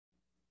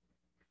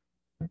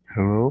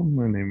Hello,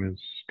 my name is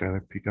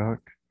Skylar Peacock.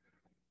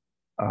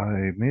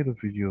 I made a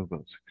video about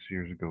 6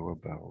 years ago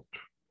about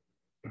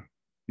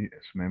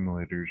some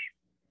emulators,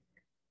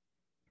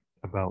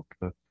 about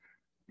the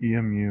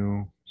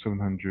EMU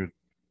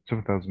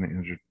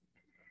 7800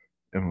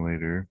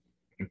 emulator,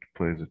 which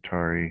plays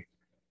Atari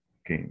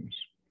games.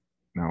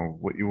 Now,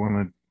 what you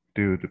want to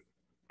do to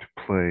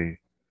play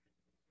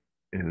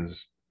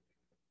is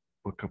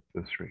look up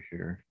this right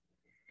here,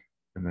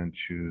 and then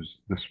choose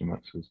this one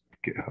that says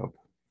GitHub.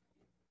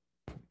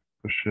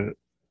 Push it,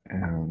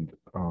 and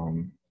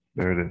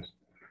there it is.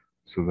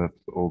 So that's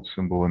the old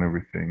symbol and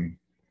everything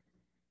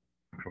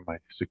from my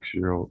 6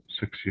 year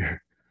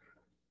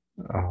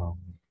um,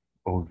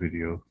 old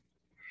video.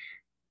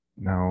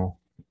 Now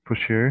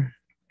push here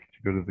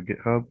to go to the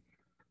GitHub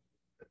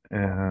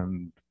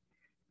and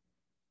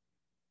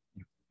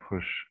you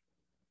push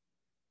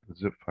the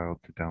zip file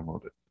to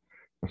download it.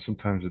 Now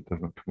sometimes it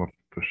doesn't come up.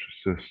 Push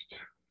assist.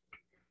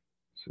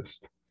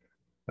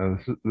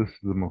 This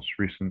is the most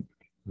recent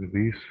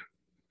release,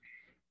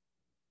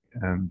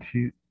 and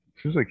he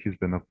seems like he's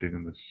been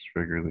updating this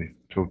regularly.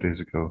 12 days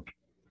ago,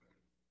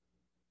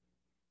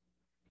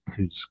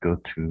 you just go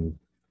to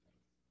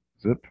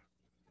zip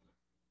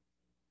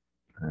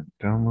and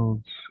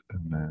downloads,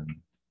 and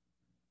then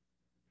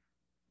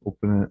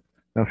open it.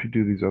 Now, if you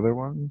do these other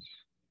ones,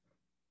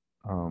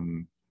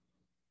 um,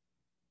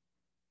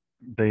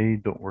 they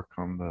don't work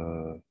on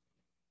the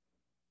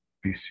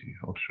PC.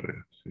 I'll show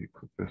you. So you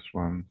click this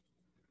one,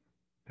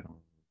 downloads.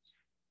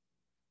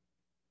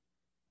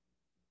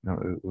 Now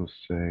it will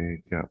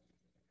say, yeah,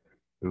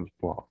 it was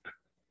blocked,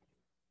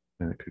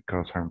 and it could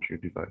cause harm to your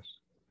device.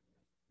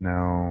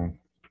 Now,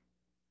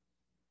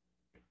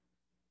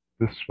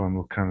 this one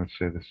will kind of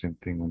say the same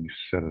thing when you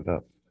set it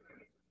up.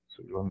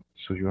 So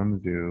you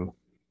want to do,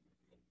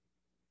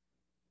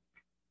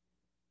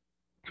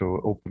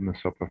 so open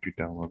this up after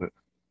you download it.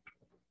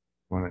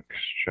 You want to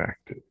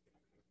extract it.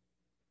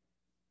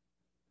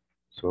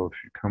 So if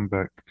you come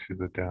back to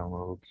the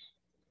downloads,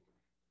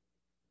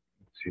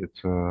 see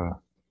it's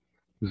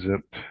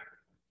zipped.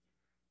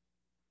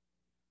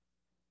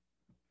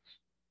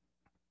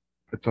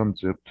 It's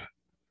unzipped.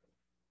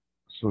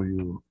 So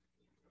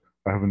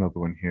I have another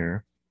one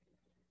here,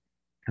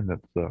 and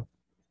that's the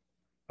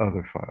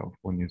other file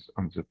when you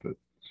unzip it.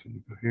 So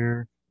you go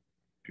here,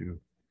 do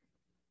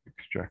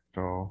extract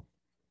all.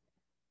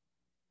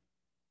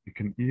 You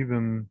can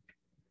even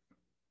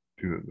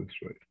do it this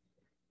way.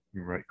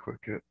 You right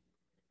click it.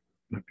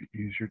 It'd be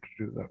easier to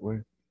do it that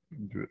way.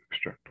 And do it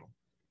extract all.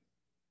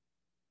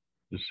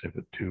 Just save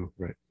it to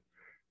right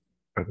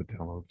by the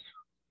downloads.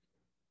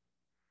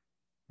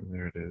 And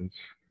there it is.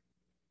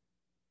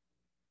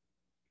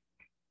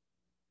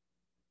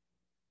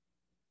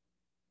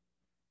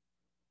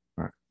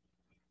 All right.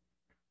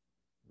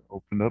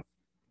 Opened up.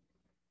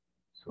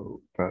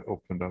 So that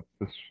opened up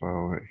this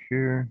file right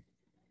here.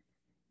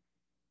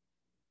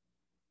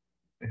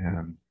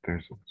 And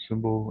there's a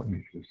symbol, and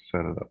you can just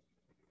set it up.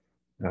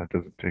 Now it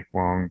doesn't take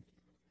long.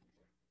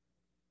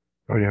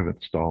 Oh, you have it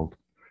installed.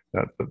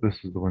 But this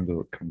is the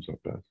window it comes up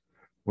as.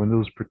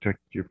 Windows protect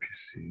your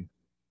PC.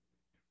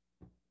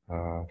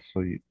 So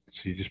you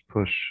just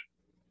push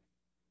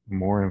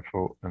more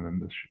info, and then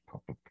this should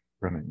pop up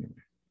running.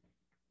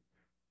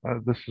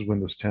 This is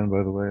Windows 10,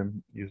 by the way,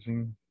 I'm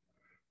using.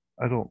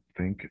 I don't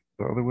think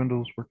the other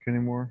Windows work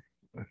anymore.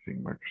 I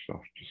think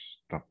Microsoft just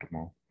stopped them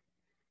all.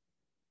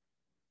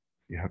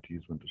 You have to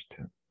use Windows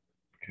 10.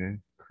 Okay,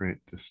 create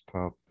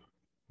desktop,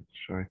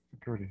 which I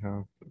think I already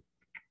have.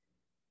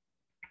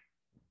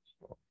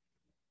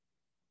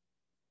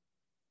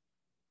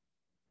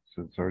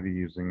 So it's already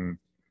using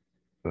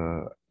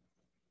the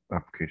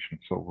application,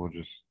 so we'll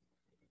just,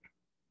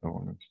 I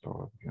won't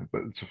install it again,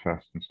 but it's a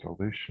fast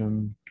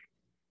installation.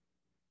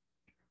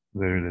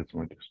 There it is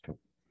on my desktop.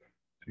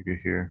 So you go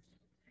here,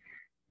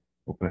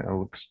 open it. It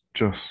looks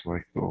just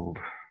like the old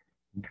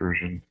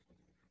version.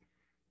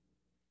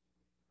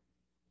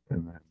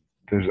 And then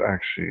there's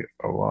actually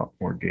a lot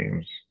more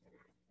games.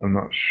 I'm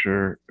not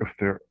sure if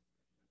they're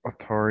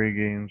Atari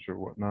games or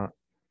whatnot,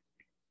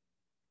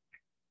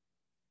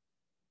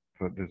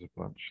 but there's a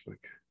bunch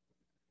like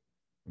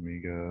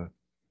Amiga.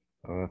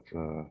 Oh, that's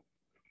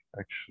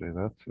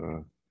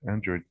a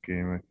Android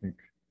game, I think.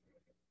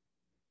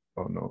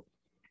 Oh no.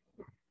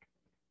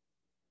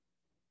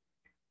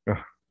 Ugh,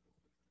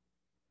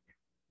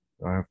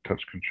 I have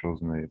touch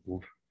controls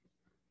enabled.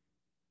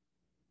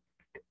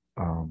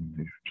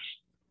 You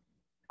just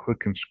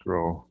click and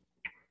scroll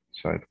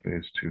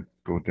sideways to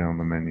go down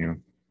the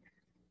menu.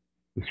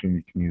 This one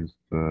you can use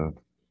the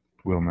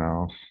wheel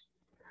mouse.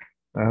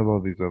 I have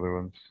all these other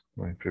ones.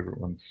 My favorite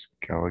ones,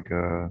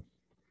 Galaga.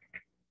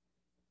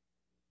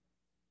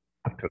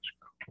 Touch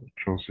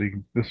control. So you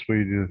can, this way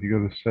you go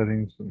to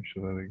settings. Let me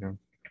show that again.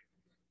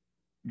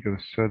 You go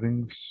to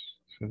settings,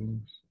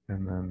 and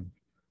then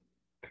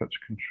touch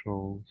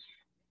controls.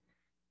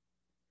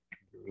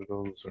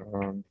 Those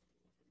are on.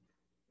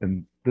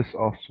 And this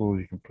also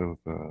you can play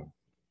with a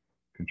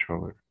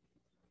controller.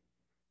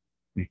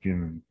 You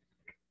can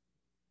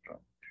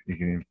you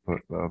can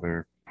input the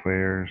other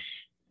players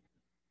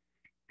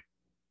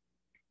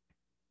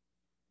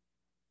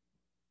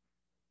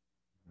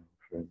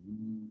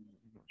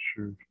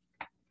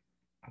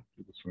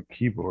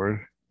keyboard.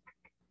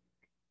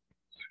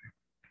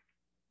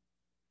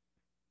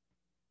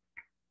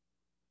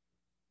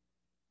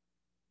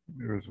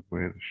 There was a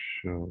way to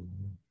show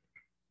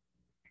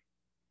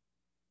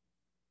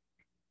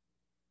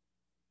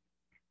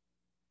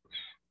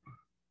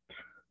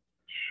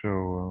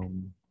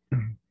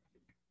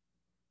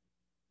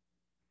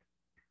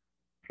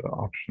the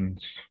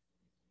options.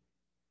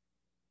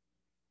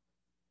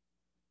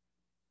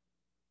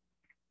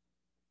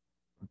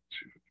 Let's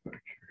see what's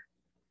back here.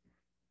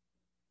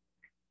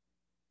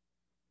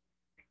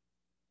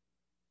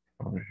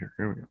 Oh, right here.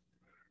 Here we go.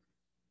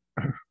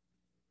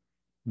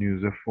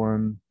 Use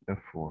F1,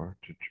 F4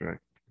 to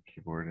track the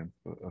keyboard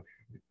input.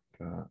 Okay,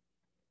 that.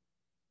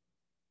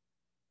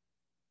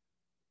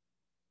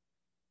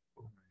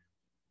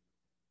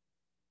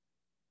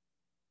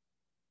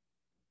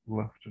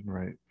 Left and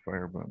right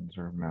fire buttons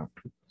are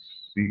mapped with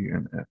C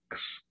and X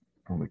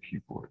on the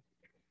keyboard.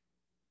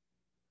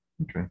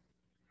 Okay.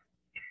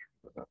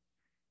 Go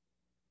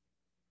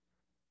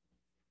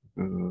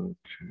to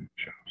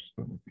Joust.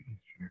 That would be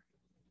easier.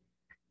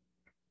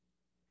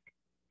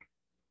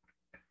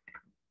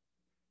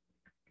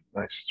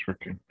 Nice, it's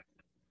working.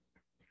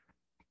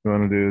 What you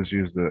want to do is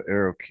use the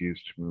arrow keys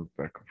to move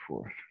back and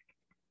forth.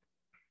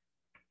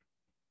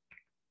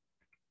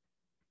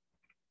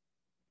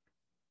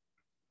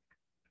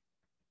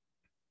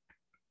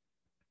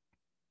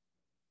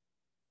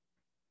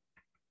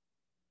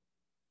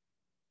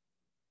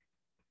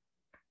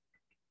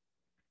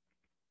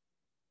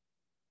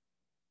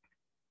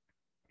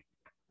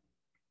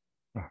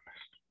 Oh, nice.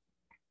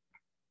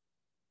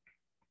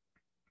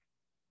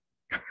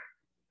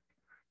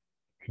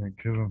 Can't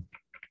give them.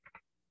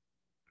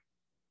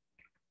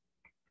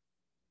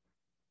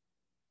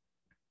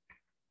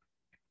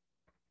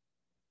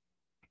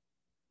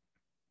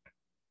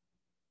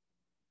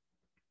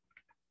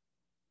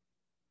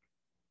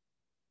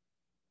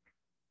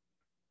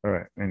 All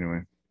right,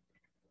 anyway.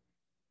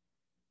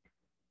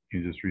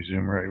 You just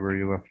resume right where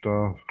you left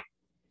off.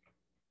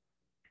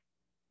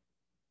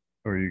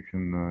 Or you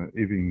can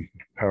even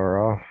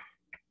power off.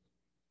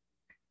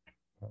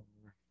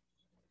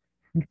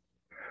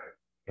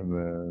 And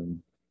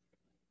then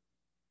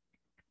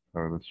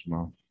power this one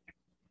off.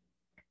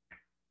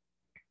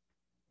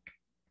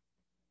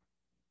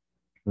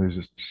 There's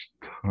just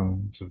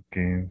tons of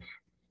games.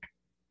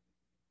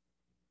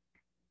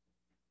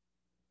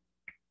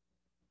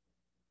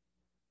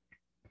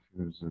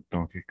 There's a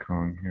Donkey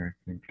Kong here,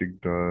 I think. Dig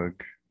Dug.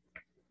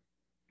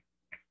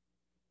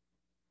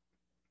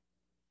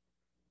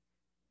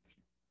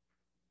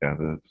 Yeah,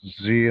 the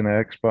Z and the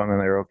X button and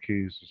the arrow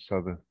keys is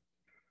how to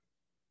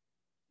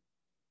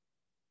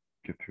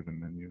get through the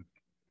menu.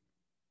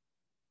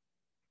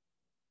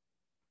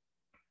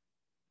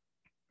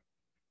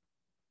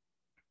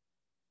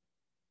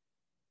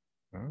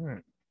 All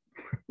right.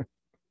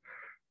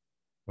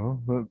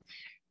 Well, that's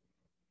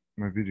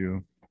my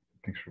video.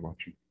 Thanks for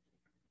watching.